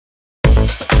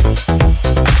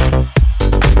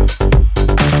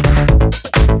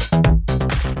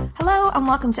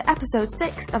welcome to episode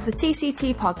 6 of the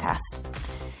TCT podcast.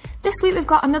 This week we've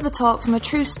got another talk from a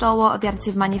true stalwart of the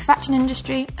additive manufacturing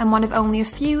industry and one of only a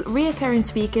few reoccurring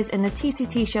speakers in the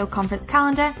TCT show conference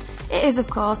calendar. It is, of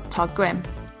course, Todd Grimm.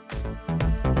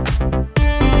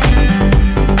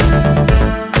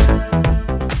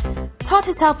 Todd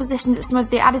has held positions at some of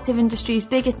the additive industry's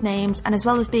biggest names, and as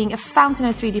well as being a fountain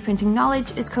of 3D printing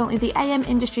knowledge, is currently the AM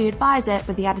Industry Advisor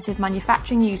with the Additive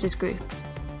Manufacturing Users Group.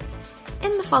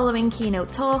 In the following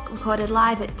keynote talk, recorded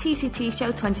live at TCT Show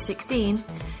 2016,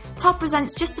 Todd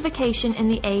presents Justification in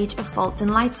the Age of False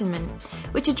Enlightenment,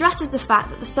 which addresses the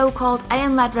fact that the so-called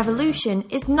AM-led revolution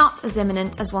is not as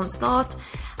imminent as once thought,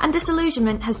 and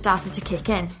disillusionment has started to kick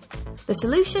in. The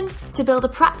solution? To build a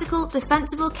practical,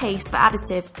 defensible case for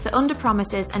additive that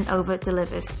under-promises and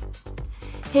over-delivers.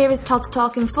 Here is Todd's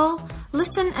talk in full.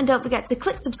 Listen and don't forget to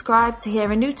click subscribe to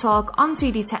hear a new talk on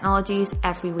 3D technologies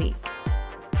every week.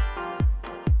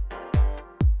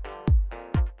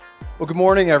 Well, good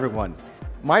morning, everyone.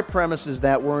 My premise is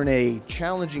that we're in a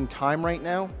challenging time right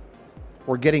now,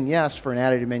 where getting yes for an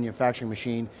additive manufacturing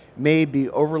machine may be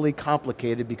overly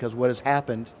complicated because of what has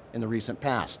happened in the recent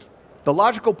past. The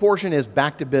logical portion is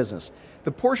back to business.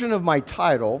 The portion of my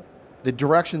title, the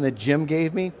direction that Jim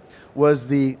gave me, was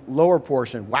the lower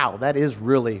portion. Wow, that is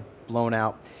really blown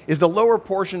out. Is the lower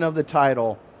portion of the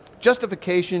title,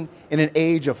 Justification in an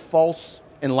Age of False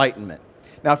Enlightenment.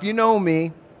 Now, if you know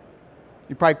me,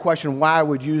 you probably question why I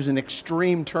would use an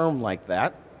extreme term like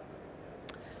that.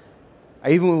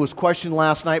 I even was questioned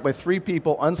last night by 3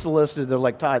 people unsolicited. They're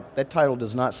like, Todd, that title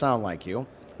does not sound like you.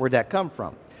 Where'd that come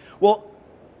from? Well,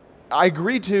 I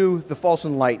agree to the false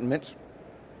enlightenment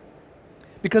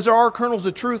because there are kernels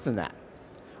of truth in that.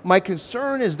 My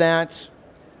concern is that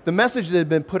the message that had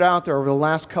been put out there over the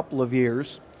last couple of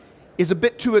years is a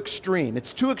bit too extreme.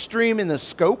 It's too extreme in the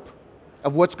scope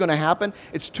of what's going to happen.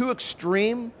 It's too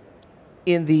extreme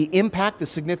in the impact, the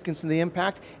significance of the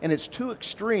impact, and it's too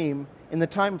extreme in the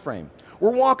time frame.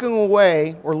 We're walking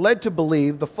away, or led to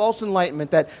believe, the false enlightenment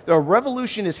that the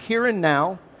revolution is here and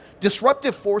now.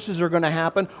 Disruptive forces are going to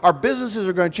happen. Our businesses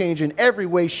are going to change in every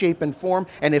way, shape, and form.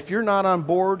 And if you're not on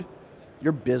board,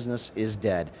 your business is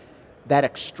dead. That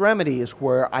extremity is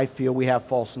where I feel we have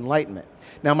false enlightenment.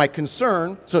 Now, my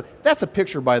concern, so that's a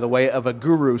picture, by the way, of a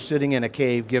guru sitting in a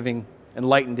cave giving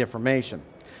enlightened information.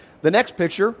 The next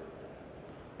picture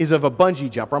is of a bungee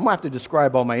jumper. I'm going to have to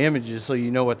describe all my images so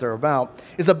you know what they're about.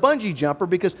 It's a bungee jumper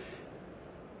because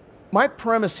my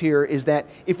premise here is that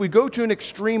if we go to an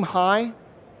extreme high,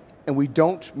 and we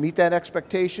don't meet that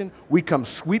expectation, we come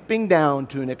sweeping down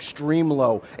to an extreme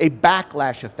low, a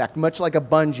backlash effect, much like a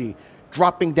bungee,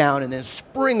 dropping down and then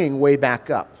springing way back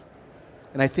up.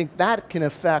 And I think that can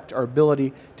affect our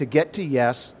ability to get to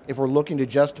yes if we're looking to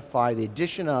justify the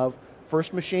addition of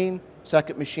first machine,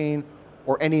 second machine,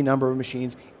 or any number of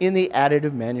machines in the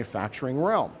additive manufacturing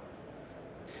realm.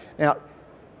 Now,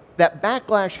 that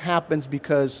backlash happens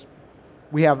because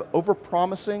we have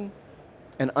overpromising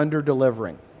and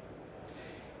under-delivering.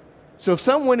 So if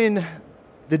someone in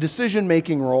the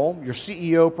decision-making role, your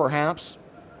CEO perhaps,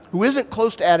 who isn't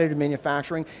close to additive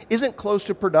manufacturing, isn't close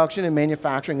to production and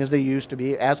manufacturing as they used to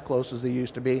be, as close as they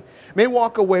used to be, may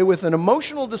walk away with an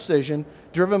emotional decision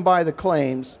driven by the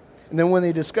claims, and then when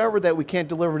they discover that we can't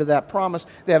deliver to that promise,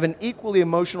 they have an equally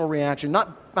emotional reaction,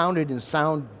 not founded in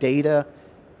sound data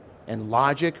and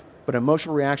logic, but an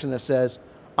emotional reaction that says,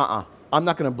 I'm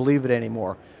not going to believe it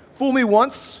anymore. Fool me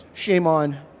once, shame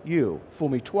on you. Fool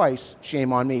me twice,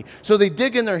 shame on me. So they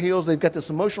dig in their heels, they've got this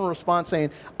emotional response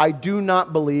saying, I do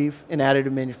not believe in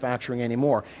additive manufacturing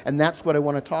anymore. And that's what I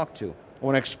want to talk to. I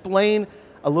want to explain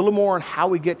a little more on how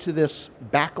we get to this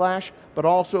backlash, but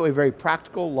also a very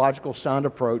practical, logical, sound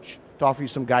approach to offer you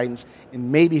some guidance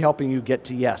and maybe helping you get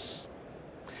to yes.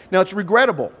 Now, it's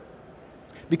regrettable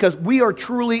because we are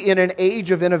truly in an age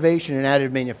of innovation in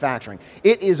additive manufacturing.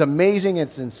 It is amazing,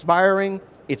 it's inspiring,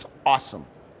 it's awesome.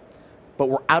 But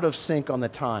we're out of sync on the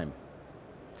time.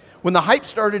 When the hype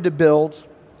started to build,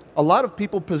 a lot of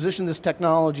people positioned this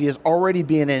technology as already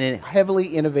being in a heavily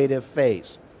innovative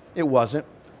phase. It wasn't.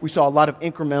 We saw a lot of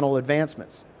incremental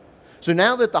advancements. So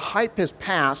now that the hype has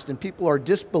passed and people are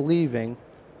disbelieving,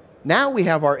 now we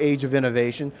have our age of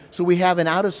innovation, so we have an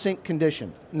out of sync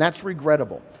condition, and that's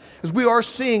regrettable. Because we are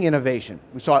seeing innovation.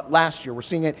 We saw it last year. We're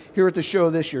seeing it here at the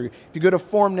show this year. If you go to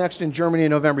Formnext in Germany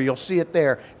in November, you'll see it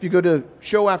there. If you go to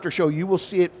show after show, you will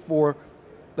see it for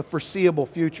the foreseeable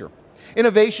future.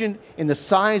 Innovation in the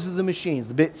size of the machines,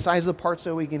 the size of the parts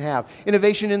that we can have.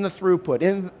 Innovation in the throughput.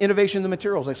 Innovation in the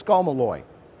materials like Scalmalloy.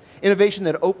 Innovation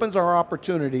that opens our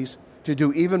opportunities to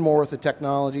do even more with the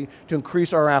technology, to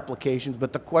increase our applications.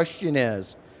 But the question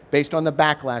is, based on the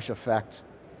backlash effect,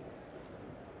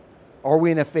 are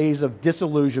we in a phase of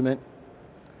disillusionment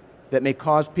that may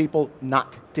cause people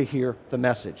not to hear the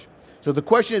message? So the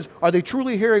question is, are they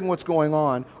truly hearing what's going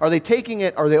on? Are they taking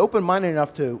it, are they open-minded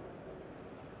enough to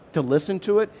listen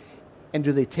to it? And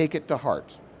do they take it to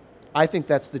heart? I think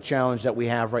that's the challenge that we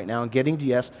have right now in getting to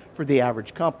yes for the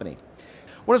average company.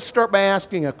 I want to start by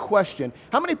asking a question.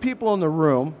 How many people in the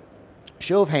room,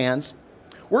 show of hands,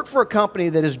 work for a company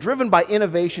that is driven by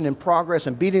innovation and progress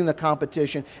and beating the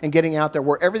competition and getting out there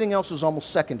where everything else is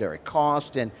almost secondary,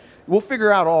 cost, and we'll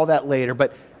figure out all that later,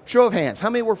 but show of hands, how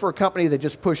many work for a company that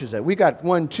just pushes it? We got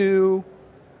 1, 2,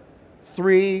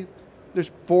 3,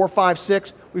 there's 4, 5,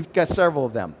 6, we've got several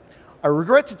of them. I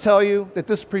regret to tell you that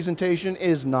this presentation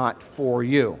is not for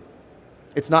you.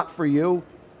 It's not for you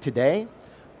today,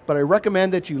 but I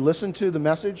recommend that you listen to the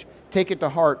message, take it to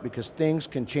heart, because things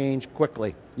can change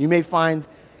quickly. You may find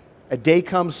a day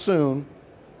comes soon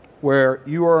where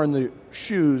you are in the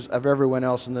shoes of everyone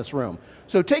else in this room.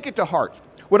 So take it to heart.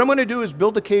 What I'm going to do is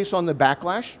build a case on the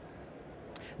backlash.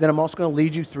 Then I'm also going to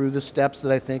lead you through the steps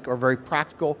that I think are very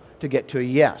practical to get to a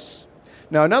yes.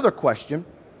 Now, another question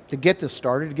to get this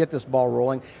started, to get this ball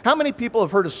rolling. How many people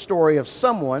have heard a story of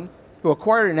someone who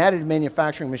acquired an additive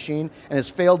manufacturing machine and has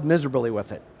failed miserably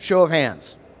with it? Show of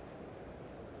hands.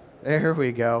 There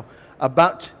we go.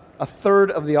 About a third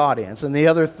of the audience, and the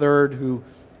other third who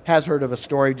has heard of a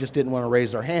story just didn't want to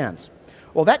raise their hands.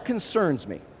 Well, that concerns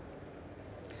me.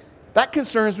 That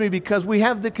concerns me because we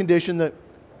have the condition that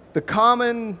the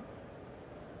common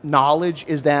knowledge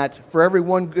is that for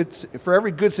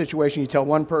every good situation you tell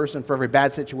one person, for every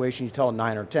bad situation you tell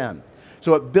 9 or 10.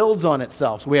 So it builds on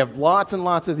itself. So we have lots and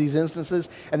lots of these instances,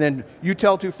 and then you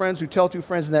tell 2 friends who tell 2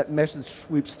 friends, and that message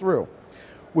sweeps through,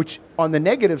 which on the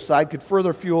negative side could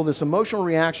further fuel this emotional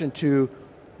reaction to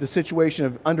the situation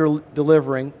of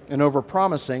under-delivering and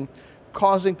over-promising,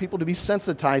 causing people to be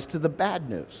sensitized to the bad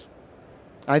news.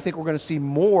 I think we're going to see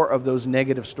more of those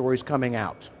negative stories coming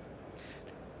out.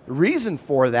 The reason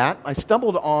for that, I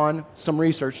stumbled on some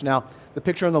research. Now, the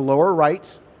picture on the lower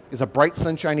right is a bright,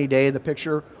 sunshiny day. The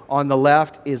picture on the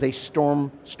left is a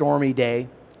stormy day,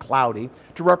 cloudy,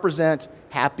 to represent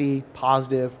happy,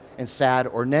 positive, and sad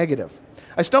or negative.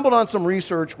 I stumbled on some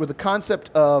research with the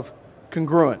concept of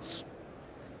congruence.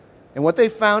 And what they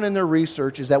found in their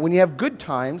research is that when you have good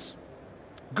times,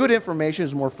 good information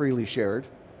is more freely shared,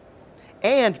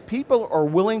 and people are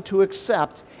willing to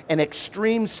accept an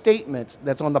extreme statement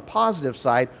that's on the positive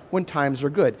side when times are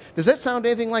good. Does that sound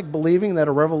anything like believing that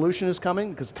a revolution is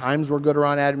coming because times were good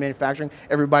around additive manufacturing?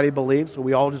 Everybody believes, so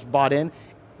we all just bought in.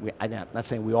 I'm not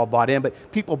saying we all bought in,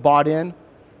 but people bought in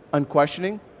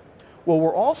unquestioning. Well,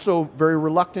 we're also very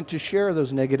reluctant to share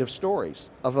those negative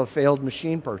stories of a failed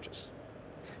machine purchase.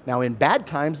 Now, in bad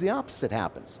times, the opposite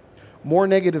happens. More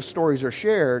negative stories are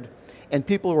shared, and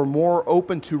people are more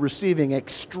open to receiving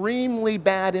extremely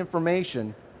bad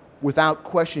information without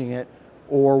questioning it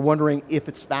or wondering if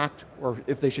it's fact or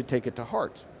if they should take it to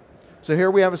heart. So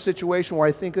here we have a situation where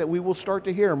I think that we will start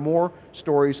to hear more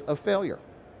stories of failure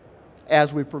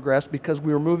as we progress, because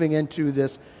we are moving into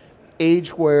this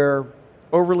age where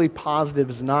overly positive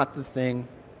is not the thing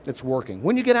that's working.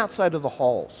 When you get outside of the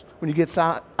halls, when you get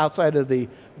outside of the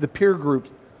peer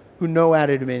groups who know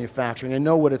additive manufacturing and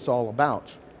know what it's all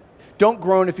about. Don't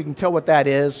groan if you can tell what that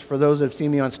is. For those that have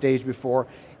seen me on stage before,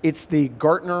 it's the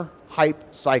Gartner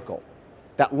hype cycle.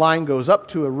 That line goes up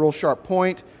to a real sharp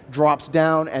point, drops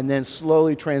down, and then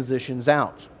slowly transitions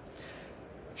out.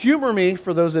 Humor me,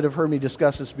 for those that have heard me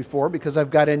discuss this before, because I've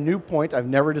got a new point I've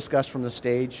never discussed from the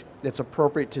stage that's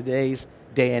appropriate to today's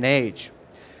day and age.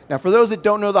 Now, for those that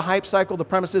don't know the hype cycle, the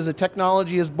premise is that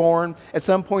technology is born. At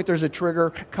some point, there's a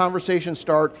trigger, conversations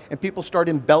start, and people start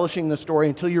embellishing the story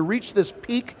until you reach this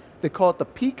peak. They call it the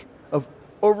peak of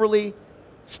overly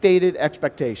stated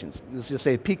expectations. Let's just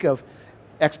say peak of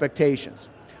expectations.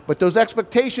 But those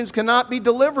expectations cannot be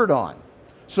delivered on.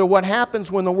 So what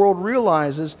happens when the world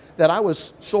realizes that I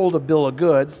was sold a bill of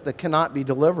goods that cannot be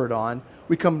delivered on?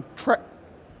 We come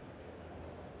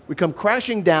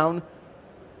crashing down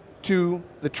to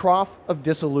the trough of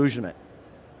disillusionment.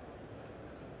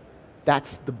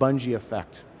 That's the bungee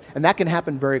effect. And that can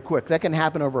happen very quick. That can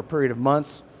happen over a period of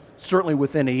months, certainly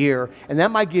within a year. And that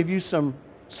might give you some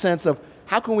sense of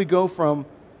how can we go from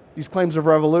these claims of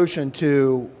revolution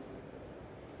to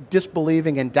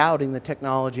disbelieving and doubting the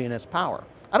technology and its power.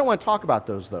 I don't want to talk about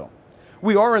those, though.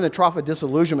 We are in the trough of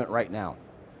disillusionment right now.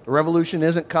 The revolution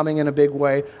isn't coming in a big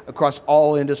way across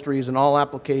all industries and all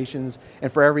applications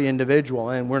and for every individual,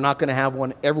 and we're not going to have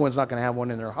one, everyone's not going to have one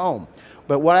in their home.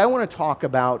 But what I want to talk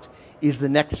about is the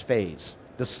next phase,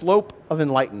 the slope of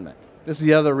enlightenment. This is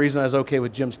the other reason I was okay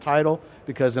with Jim's title,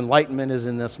 because enlightenment is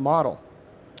in this model.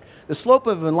 The slope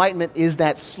of enlightenment is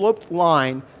that sloped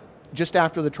line just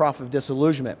after the trough of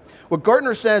disillusionment. What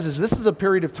Gartner says is this is a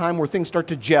period of time where things start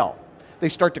to gel. They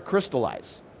start to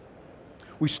crystallize.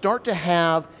 We start to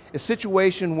have a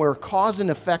situation where cause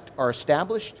and effect are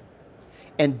established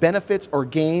and benefits or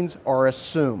gains are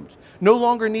assumed. No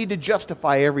longer need to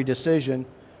justify every decision.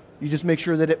 You just make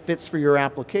sure that it fits for your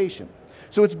application.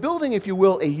 So it's building, if you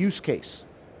will, a use case.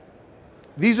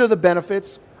 These are the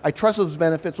benefits. I trust those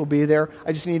benefits will be there.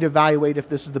 I just need to evaluate if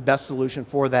this is the best solution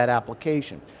for that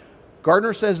application.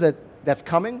 Gartner says that that's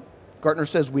coming. Gartner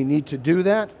says we need to do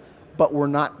that, but we're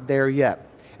not there yet.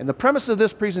 And the premise of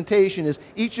this presentation is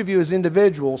each of you as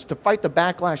individuals, to fight the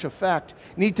backlash effect,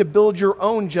 need to build your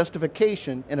own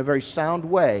justification in a very sound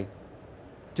way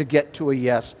to get to a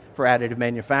yes for additive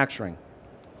manufacturing.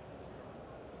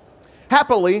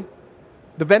 Happily,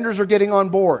 the vendors are getting on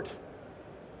board.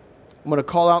 I'm going to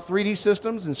call out 3D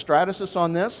Systems and Stratasys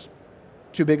on this,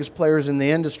 two biggest players in the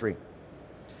industry.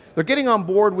 They're getting on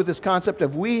board with this concept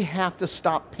of we have to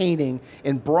stop painting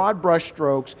in broad brush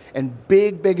strokes and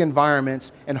big, big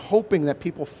environments and hoping that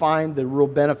people find the real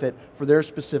benefit for their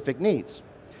specific needs.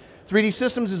 3D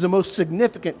Systems is the most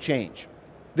significant change.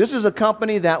 This is a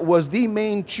company that was the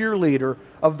main cheerleader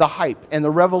of the hype and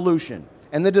the revolution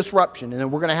and the disruption, and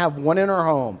then we're going to have one in our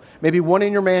home, maybe one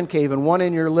in your man cave and one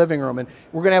in your living room, and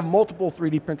we're going to have multiple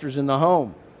 3D printers in the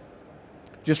home.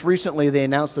 Just recently, they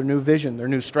announced their new vision, their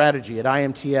new strategy at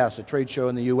IMTS, a trade show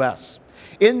in the US.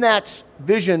 In that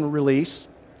vision release,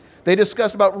 they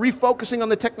discussed about refocusing on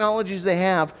the technologies they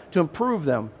have to improve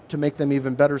them, to make them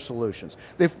even better solutions.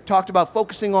 They've talked about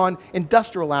focusing on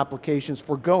industrial applications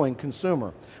for going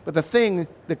consumer. But the thing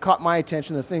that caught my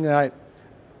attention, the thing that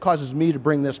causes me to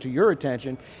bring this to your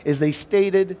attention, is they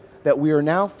stated that we are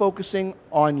now focusing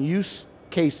on use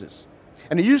cases.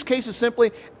 And a use case is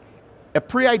simply a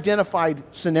pre-identified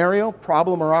scenario,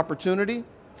 problem, or opportunity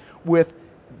with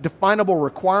definable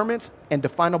requirements and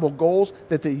definable goals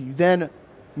that you then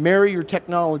marry your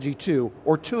technology to,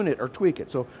 or tune it or tweak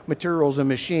it, so materials and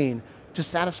machine, to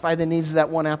satisfy the needs of that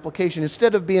one application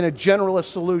instead of being a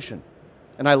generalist solution.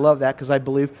 And I love that because I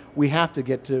believe we have to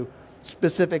get to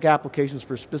specific applications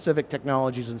for specific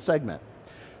technologies and segment.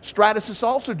 Stratasys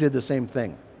also did the same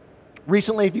thing.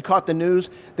 Recently, if you caught the news,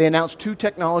 they announced two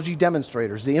technology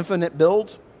demonstrators, the Infinite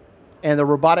Builds and the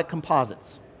robotic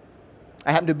composites.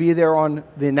 I happened to be there on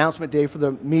the announcement day for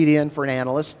the media and for an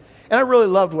analyst, and I really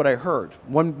loved what I heard.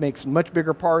 One makes much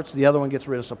bigger parts, the other one gets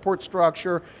rid of support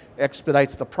structure,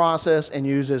 expedites the process, and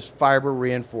uses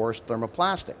fiber-reinforced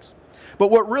thermoplastics.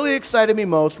 But what really excited me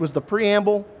most was the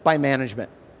preamble by management,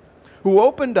 who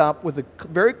opened up with a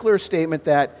very clear statement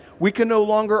that we can no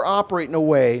longer operate in a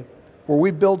way where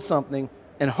we build something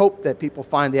and hope that people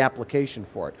find the application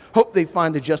for it, hope they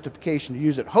find the justification to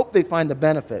use it, hope they find the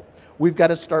benefit. We've got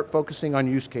to start focusing on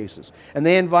use cases. And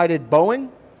they invited Boeing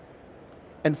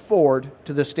and Ford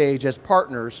to the stage as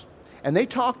partners, and they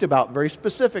talked about very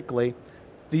specifically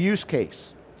the use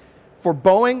case. For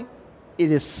Boeing,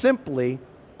 it is simply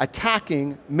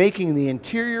attacking making the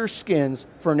interior skins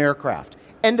for an aircraft.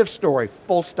 End of story,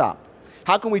 full stop.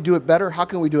 How can we do it better? How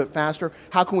can we do it faster?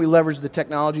 How can we leverage the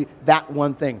technology? That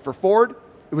one thing. For Ford,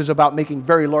 it was about making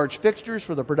very large fixtures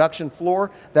for the production floor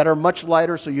that are much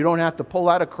lighter so you don't have to pull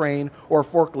out a crane or a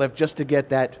forklift just to get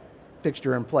that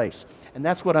fixture in place. And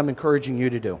that's what I'm encouraging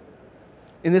you to do.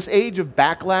 In this age of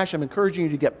backlash, I'm encouraging you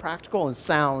to get practical and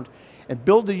sound and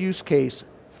build the use case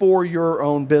for your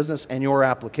own business and your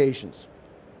applications.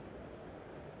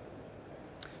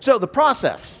 So the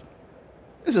process.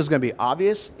 This is going to be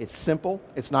obvious, it's simple,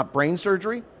 it's not brain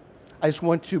surgery. I just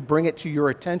want to bring it to your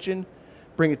attention,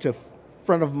 bring it to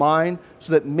front of mind,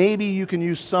 so that maybe you can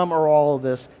use some or all of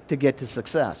this to get to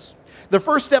success. The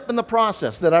first step in the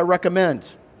process that I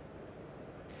recommend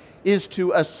is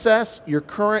to assess your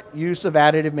current use of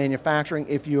additive manufacturing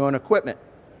if you own equipment.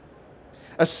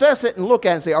 Assess it and look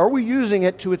at it and say, are we using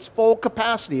it to its full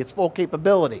capacity, its full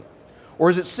capability?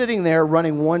 Or is it sitting there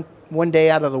running one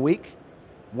day out of the week?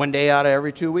 One day out of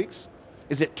every 2 weeks?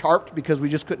 Is it tarped because we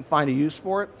just couldn't find a use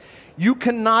for it? You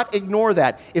cannot ignore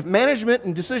that. If management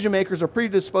and decision makers are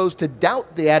predisposed to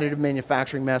doubt the additive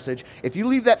manufacturing message, if you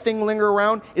leave that thing linger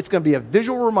around, it's going to be a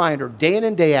visual reminder day in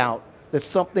and day out that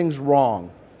something's wrong.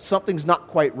 Something's not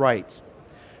quite right.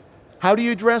 How do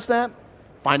you address that?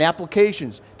 Find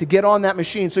applications to get on that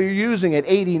machine so you're using it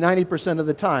 80, 90% of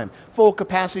the time. Full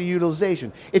capacity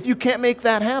utilization. If you can't make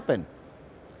that happen,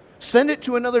 send it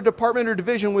to another department or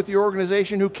division with your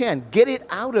organization who can. Get it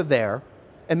out of there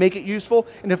and make it useful.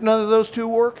 And if none of those two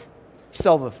work,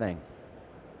 sell the thing.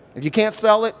 If you can't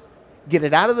sell it, Get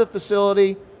it out of the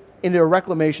facility into a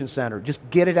reclamation center. Just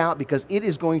get it out because it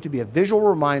is going to be a visual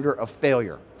reminder of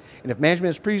failure. And if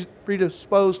management is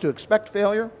predisposed to expect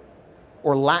failure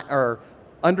or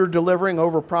under-delivering,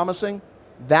 over-promising,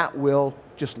 that will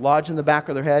just lodge in the back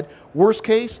of their head. Worst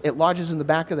case, it lodges in the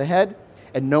back of the head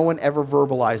and no one ever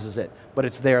verbalizes it, but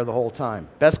it's there the whole time.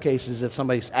 Best case is if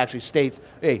somebody actually states,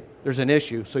 hey, there's an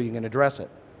issue, so you can address it.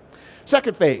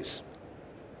 Second phase.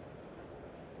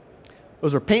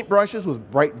 Those are paintbrushes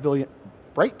with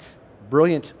bright,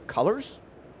 brilliant colors.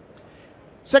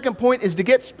 Second point is to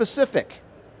get specific.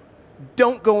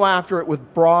 Don't go after it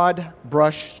with broad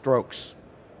brush strokes.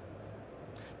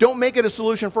 Don't make it a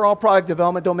solution for all product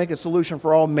development. Don't make it a solution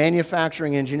for all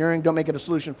manufacturing engineering. Don't make it a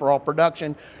solution for all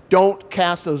production. Don't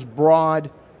cast those broad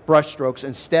brush strokes.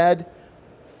 Instead,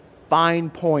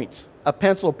 fine point, a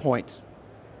pencil point.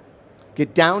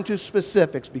 Get down to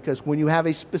specifics, because when you have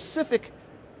a specific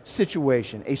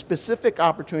situation, a specific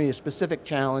opportunity, a specific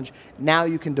challenge, now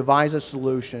you can devise a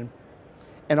solution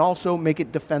and also make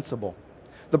it defensible.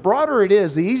 The broader it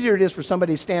is, the easier it is for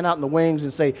somebody to stand out in the wings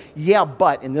and say, yeah,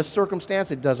 but in this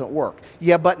circumstance, it doesn't work.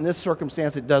 Yeah, but in this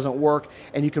circumstance, it doesn't work,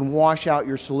 and you can wash out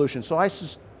your solution. So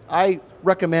I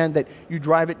recommend that you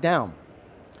drive it down.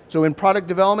 So in product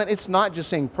development, it's not just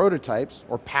saying prototypes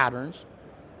or patterns.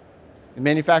 In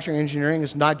manufacturing engineering,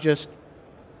 it's not just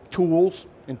tools.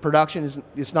 In production,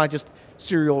 it's not just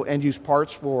serial end-use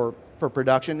parts for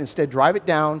production. Instead, drive it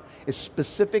down as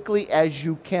specifically as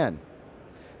you can.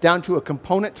 Down to a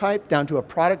component type, down to a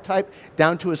product type,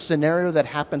 down to a scenario that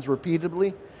happens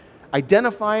repeatedly.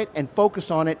 Identify it and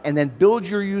focus on it, and then build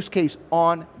your use case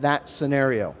on that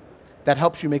scenario. That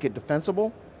helps you make it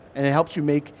defensible, and it helps you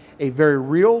make a very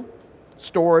real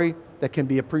story that can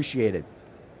be appreciated.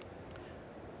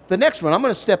 The next one, I'm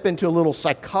going to step into a little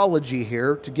psychology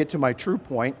here to get to my true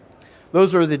point.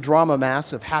 Those are the drama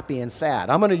masks of happy and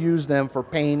sad. I'm going to use them for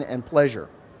pain and pleasure.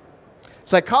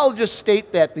 Psychologists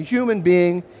state that the human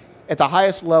being at the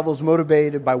highest level is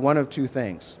motivated by one of two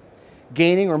things: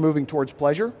 gaining or moving towards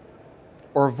pleasure,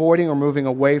 or avoiding or moving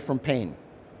away from pain.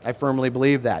 I firmly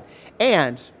believe that.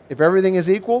 And if everything is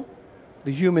equal,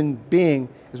 the human being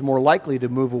is more likely to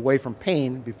move away from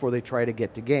pain before they try to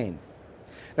get to gain.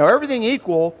 Now, everything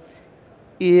equal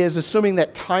is assuming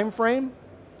that time frame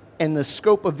and the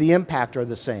scope of the impact are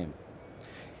the same.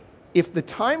 If the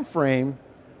time frame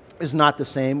is not the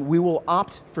same, we will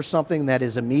opt for something that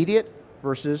is immediate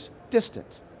versus distant.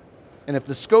 And if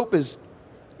the scope is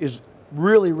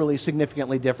really, really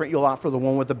significantly different, you'll opt for the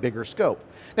one with the bigger scope.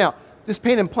 Now, this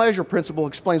pain and pleasure principle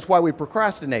explains why we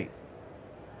procrastinate.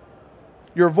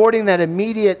 You're avoiding that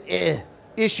immediate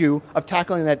issue of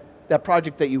tackling that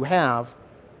project that you have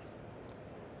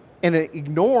and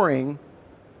ignoring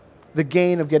the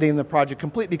gain of getting the project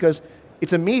complete, because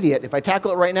it's immediate. If I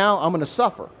tackle it right now, I'm going to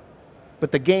suffer.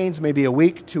 But the gains may be a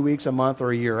week, 2 weeks, a month,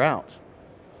 or a year out.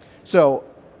 So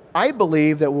I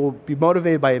believe that we'll be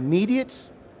motivated by immediate,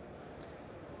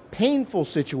 painful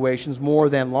situations more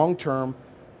than long-term,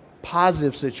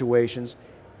 positive situations.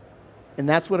 And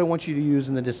that's what I want you to use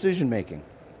in the decision-making.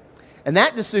 And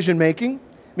that decision-making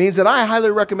means that I highly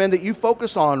recommend that you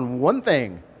focus on one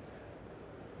thing: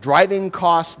 driving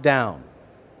costs down.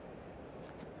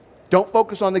 Don't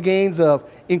focus on the gains of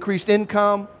increased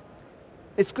income.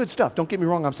 It's good stuff. Don't get me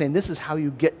wrong. I'm saying this is how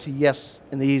you get to yes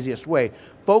in the easiest way.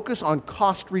 Focus on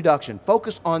cost reduction.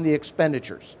 Focus on the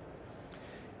expenditures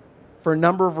for a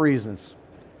number of reasons.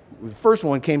 The first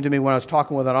one came to me when I was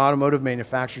talking with an automotive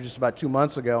manufacturer just about 2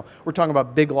 months ago. We're talking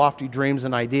about big, lofty dreams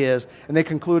and ideas, and they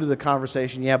concluded the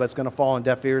conversation, yeah, but it's going to fall on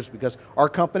deaf ears because our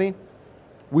company,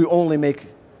 we only make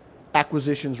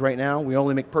acquisitions right now, we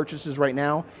only make purchases right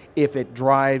now if it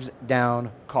drives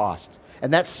down cost.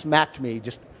 And that smacked me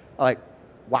just like,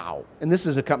 wow. And this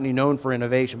is a company known for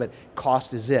innovation, but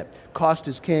cost is it. Cost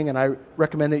is king, and I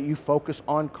recommend that you focus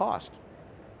on cost.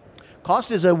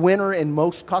 Cost is a winner in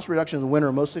most, cost reduction is a winner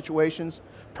in most situations.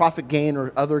 Profit gain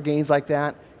or other gains like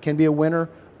that can be a winner,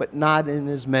 but not in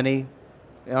as many,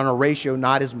 on a ratio,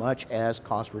 not as much as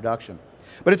cost reduction.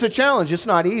 But it's a challenge, it's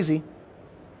not easy.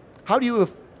 How do you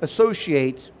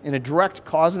associate in a direct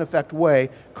cause and effect way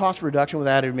cost reduction with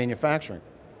additive manufacturing?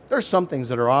 There's some things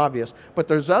that are obvious, but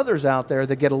there's others out there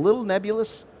that get a little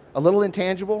nebulous, a little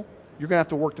intangible. You're going to have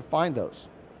to work to find those.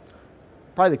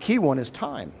 Probably the key one is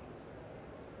time.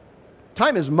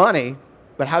 Time is money,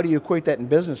 but how do you equate that in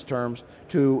business terms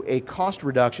to a cost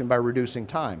reduction by reducing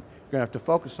time? You're going to have to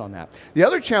focus on that. The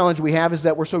other challenge we have is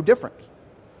that we're so different.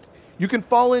 You can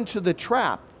fall into the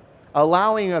trap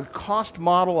allowing a cost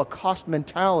model, a cost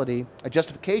mentality, a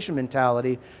justification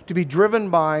mentality to be driven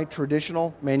by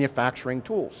traditional manufacturing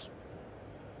tools.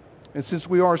 And since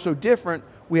we are so different,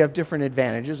 we have different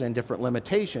advantages and different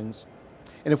limitations.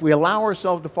 And if we allow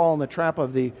ourselves to fall in the trap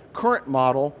of the current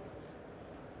model,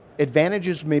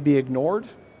 advantages may be ignored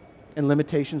and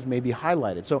limitations may be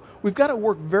highlighted. So we've got to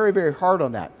work very, very hard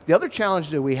on that. The other challenge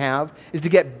that we have is to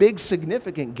get big,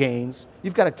 significant gains,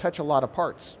 you've got to touch a lot of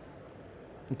parts.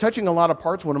 And touching a lot of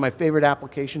parts, one of my favorite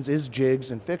applications is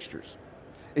jigs and fixtures.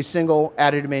 A single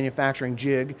additive manufacturing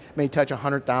jig may touch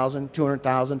 100,000,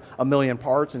 200,000, a million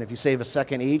parts, and if you save a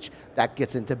second each, that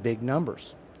gets into big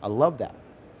numbers. I love that.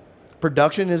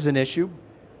 Production is an issue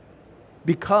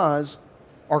because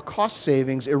our cost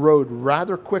savings erode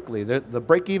rather quickly. The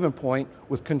break-even point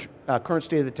with current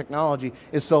state of the technology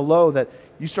is so low that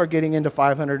you start getting into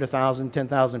 500, 1,000,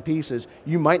 10,000 pieces,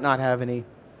 you might not have any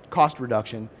cost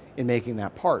reduction in making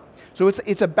that part. So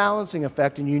it's a balancing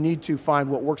effect, and you need to find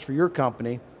what works for your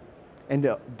company and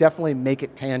definitely make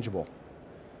it tangible.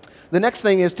 The next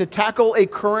thing is to tackle a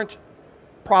current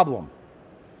problem.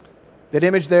 That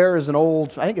image there is an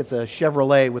old, I think it's a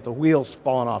Chevrolet with the wheels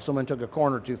falling off. Someone took a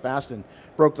corner too fast and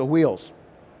broke the wheels.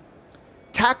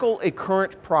 Tackle a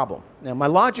current problem. Now, my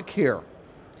logic here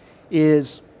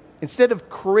is instead of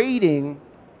creating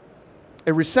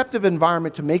a receptive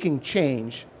environment to making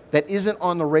change that isn't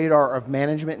on the radar of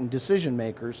management and decision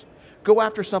makers, go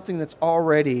after something that's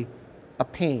already a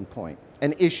pain point,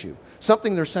 an issue,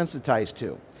 something they're sensitized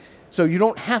to. So you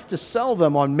don't have to sell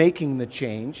them on making the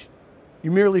change.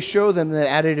 You merely show them that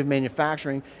additive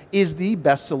manufacturing is the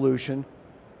best solution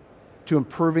to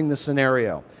improving the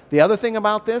scenario. The other thing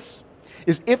about this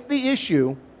is if the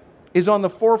issue is on the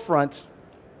forefront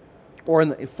or in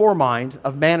the foremind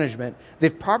of management,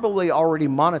 they've probably already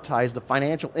monetized the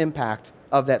financial impact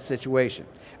of that situation.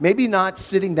 Maybe not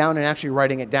sitting down and actually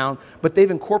writing it down, but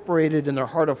they've incorporated in their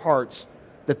heart of hearts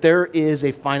that there is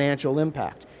a financial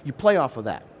impact. You play off of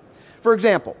that. For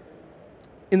example,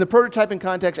 in the prototyping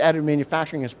context, additive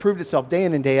manufacturing has proved itself day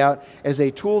in and day out as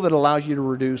a tool that allows you to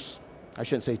reduce, I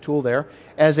shouldn't say tool there,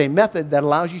 as a method that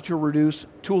allows you to reduce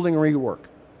tooling rework.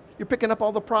 You're picking up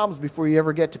all the problems before you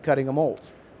ever get to cutting a mold.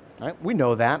 Right? We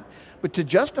know that. But to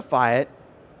justify it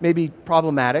may be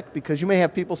problematic because you may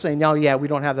have people saying, no, yeah, we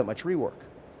don't have that much rework.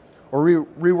 Or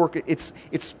rework, it's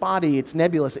spotty, it's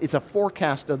nebulous, it's a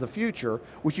forecast of the future,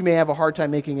 which you may have a hard time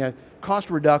making a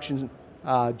cost reduction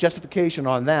justification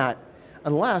on that,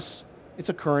 unless it's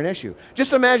a current issue.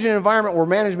 Just imagine an environment where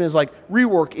management is like,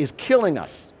 rework is killing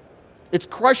us. It's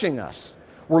crushing us.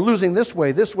 We're losing this way,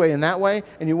 and that way,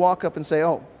 and you walk up and say,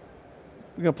 oh,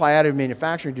 we're going to apply additive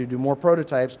manufacturing to do more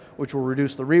prototypes, which will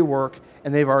reduce the rework,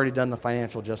 and they've already done the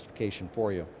financial justification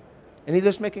for you. Any of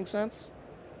this making sense?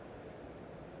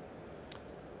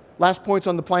 Last points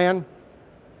on the plan.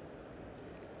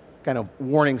 Kind of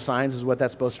warning signs is what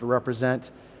that's supposed to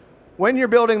represent. When you're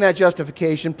building that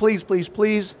justification, please, please,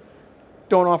 please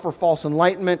don't offer false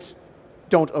enlightenment.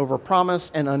 Don't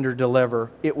overpromise and underdeliver.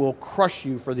 It will crush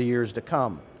you for the years to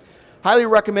come. Highly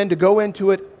recommend to go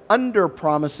into it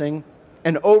under-promising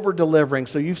and over-delivering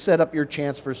so you've set up your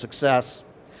chance for success.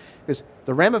 Because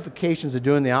the ramifications of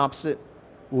doing the opposite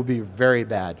will be very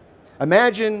bad.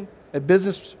 Imagine a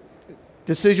business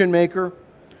decision maker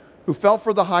who fell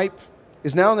for the hype,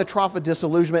 is now in the trough of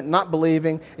disillusionment, not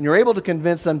believing, and you're able to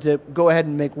convince them to go ahead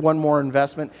and make one more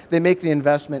investment. They make the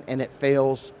investment and it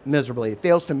fails miserably. It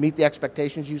fails to meet the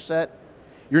expectations you set.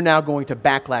 You're now going to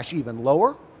backlash even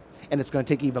lower, and it's going to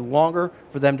take even longer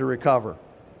for them to recover.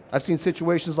 I've seen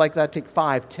situations like that take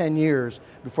 5, 10 years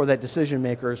before that decision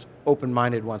maker is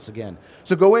open-minded once again.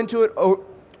 So go into it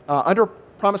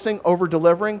under-promising,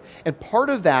 over-delivering, and part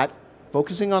of that,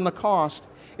 focusing on the cost,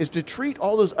 is to treat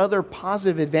all those other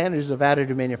positive advantages of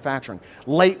additive manufacturing.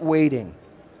 Lightweighting,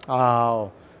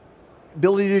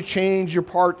 ability to change your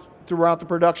part throughout the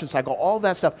production cycle, all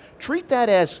that stuff. Treat that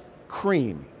as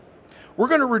cream. We're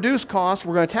going to reduce costs,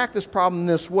 we're going to attack this problem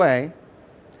this way,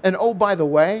 and oh, by the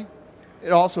way,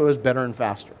 it also is better and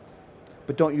faster.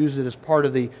 But don't use it as part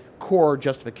of the core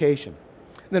justification.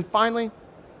 And then finally,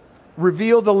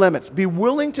 reveal the limits. Be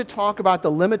willing to talk about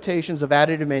the limitations of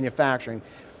additive manufacturing.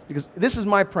 Because this is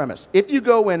my premise. If you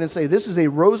go in and say, this is a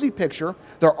rosy picture,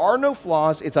 there are no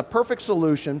flaws, it's a perfect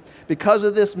solution, because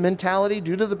of this mentality,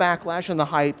 due to the backlash and the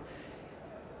hype,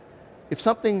 if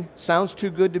something sounds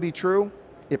too good to be true,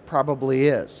 it probably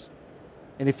is.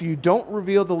 And if you don't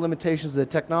reveal the limitations of the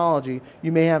technology,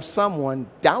 you may have someone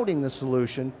doubting the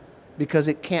solution because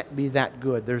it can't be that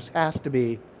good. There has to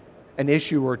be an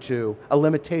issue or two, a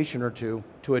limitation or two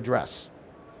to address.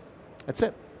 That's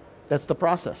it. That's the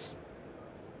process.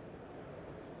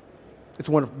 It's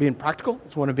one of being practical,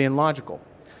 it's one of being logical.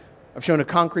 I've shown a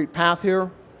concrete path here,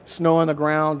 snow on the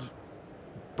ground,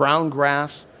 brown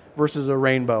grass versus a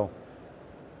rainbow.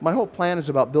 My whole plan is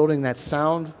about building that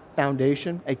sound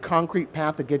foundation, a concrete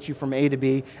path that gets you from A to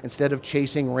B instead of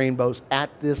chasing rainbows at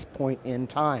this point in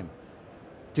time,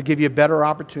 to give you a better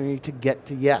opportunity to get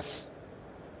to yes.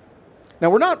 Now,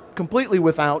 we're not completely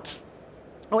without,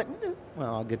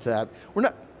 I'll get to that. We're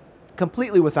not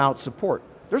completely without support.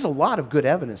 There's a lot of good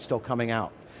evidence still coming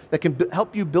out that can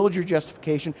help you build your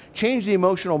justification, change the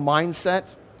emotional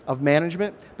mindset of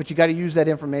management, but you got to use that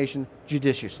information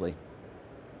judiciously.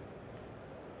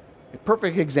 A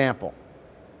perfect example,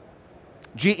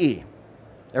 GE.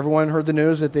 Everyone heard the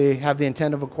news that they have the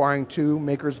intent of acquiring 2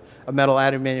 makers of metal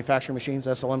additive manufacturing machines,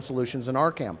 SLM Solutions and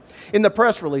Arcam. In the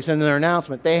press release and in their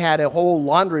announcement, they had a whole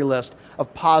laundry list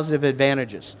of positive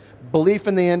advantages. Belief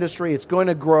in the industry, it's going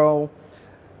to grow.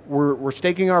 We're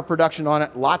staking our production on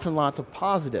it, lots and lots of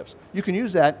positives. You can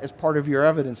use that as part of your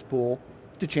evidence pool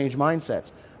to change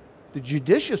mindsets. The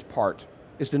judicious part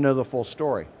is to know the full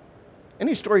story.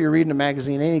 Any story you read in a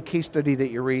magazine, any case study that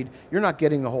you read, you're not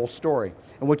getting the whole story.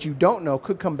 And what you don't know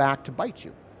could come back to bite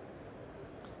you.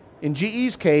 In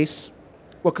GE's case,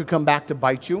 what could come back to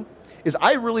bite you is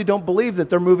I really don't believe that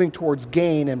they're moving towards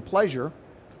gain and pleasure.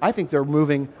 I think they're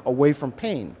moving away from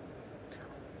pain.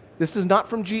 This is not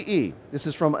from GE. This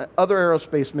is from other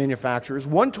aerospace manufacturers.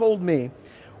 One told me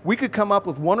we could come up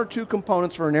with 1 or 2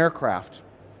 components for an aircraft.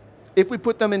 If we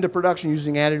put them into production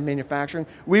using additive manufacturing,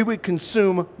 we would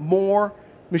consume more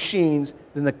machines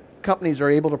than the companies are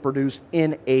able to produce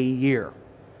in a year.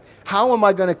 How am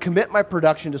I going to commit my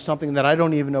production to something that I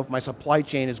don't even know if my supply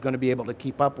chain is going to be able to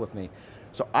keep up with me?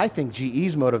 So I think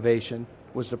GE's motivation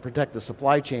was to protect the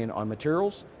supply chain on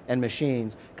materials and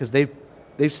machines because they've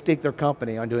staked their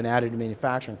company on doing additive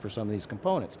manufacturing for some of these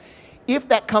components. If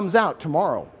that comes out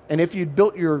tomorrow, and if you'd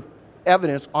built your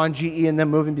evidence on GE and them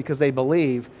moving because they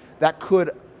believe, that could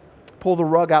pull the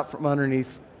rug out from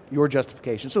underneath your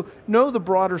justification. So know the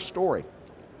broader story.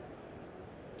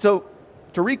 So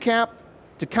to recap,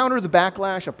 to counter the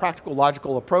backlash, a practical,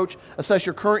 logical approach, assess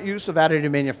your current use of additive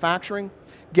manufacturing,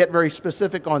 get very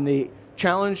specific on the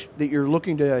challenge that you're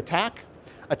looking to attack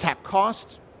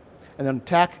costs, and then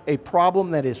attack a problem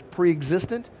that is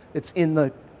pre-existent,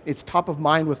 it's top of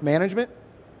mind with management.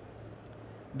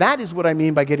 That is what I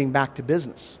mean by getting back to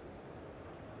business.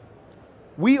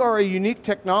 We are a unique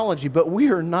technology, but we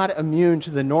are not immune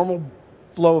to the normal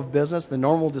flow of business, the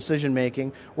normal decision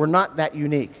making. We're not that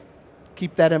unique.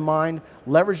 Keep that in mind.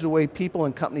 Leverage the way people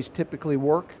and companies typically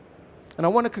work. And I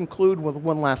want to conclude with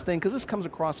one last thing, because this comes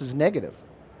across as negative.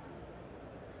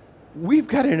 We've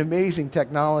got an amazing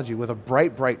technology with a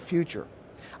bright, bright future.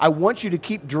 I want you to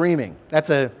keep dreaming. That's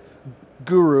a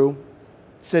guru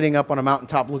sitting up on a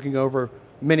mountaintop looking over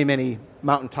many, many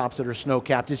mountaintops that are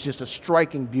snow-capped. It's just a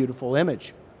striking, beautiful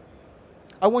image.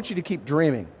 I want you to keep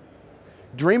dreaming.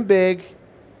 Dream big,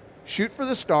 shoot for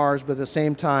the stars, but at the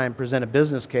same time present a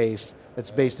business case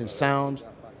that's based in sound,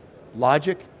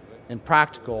 logic, and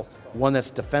practical, one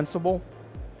that's defensible,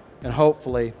 and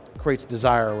hopefully creates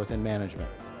desire within management.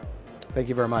 Thank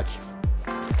you very much.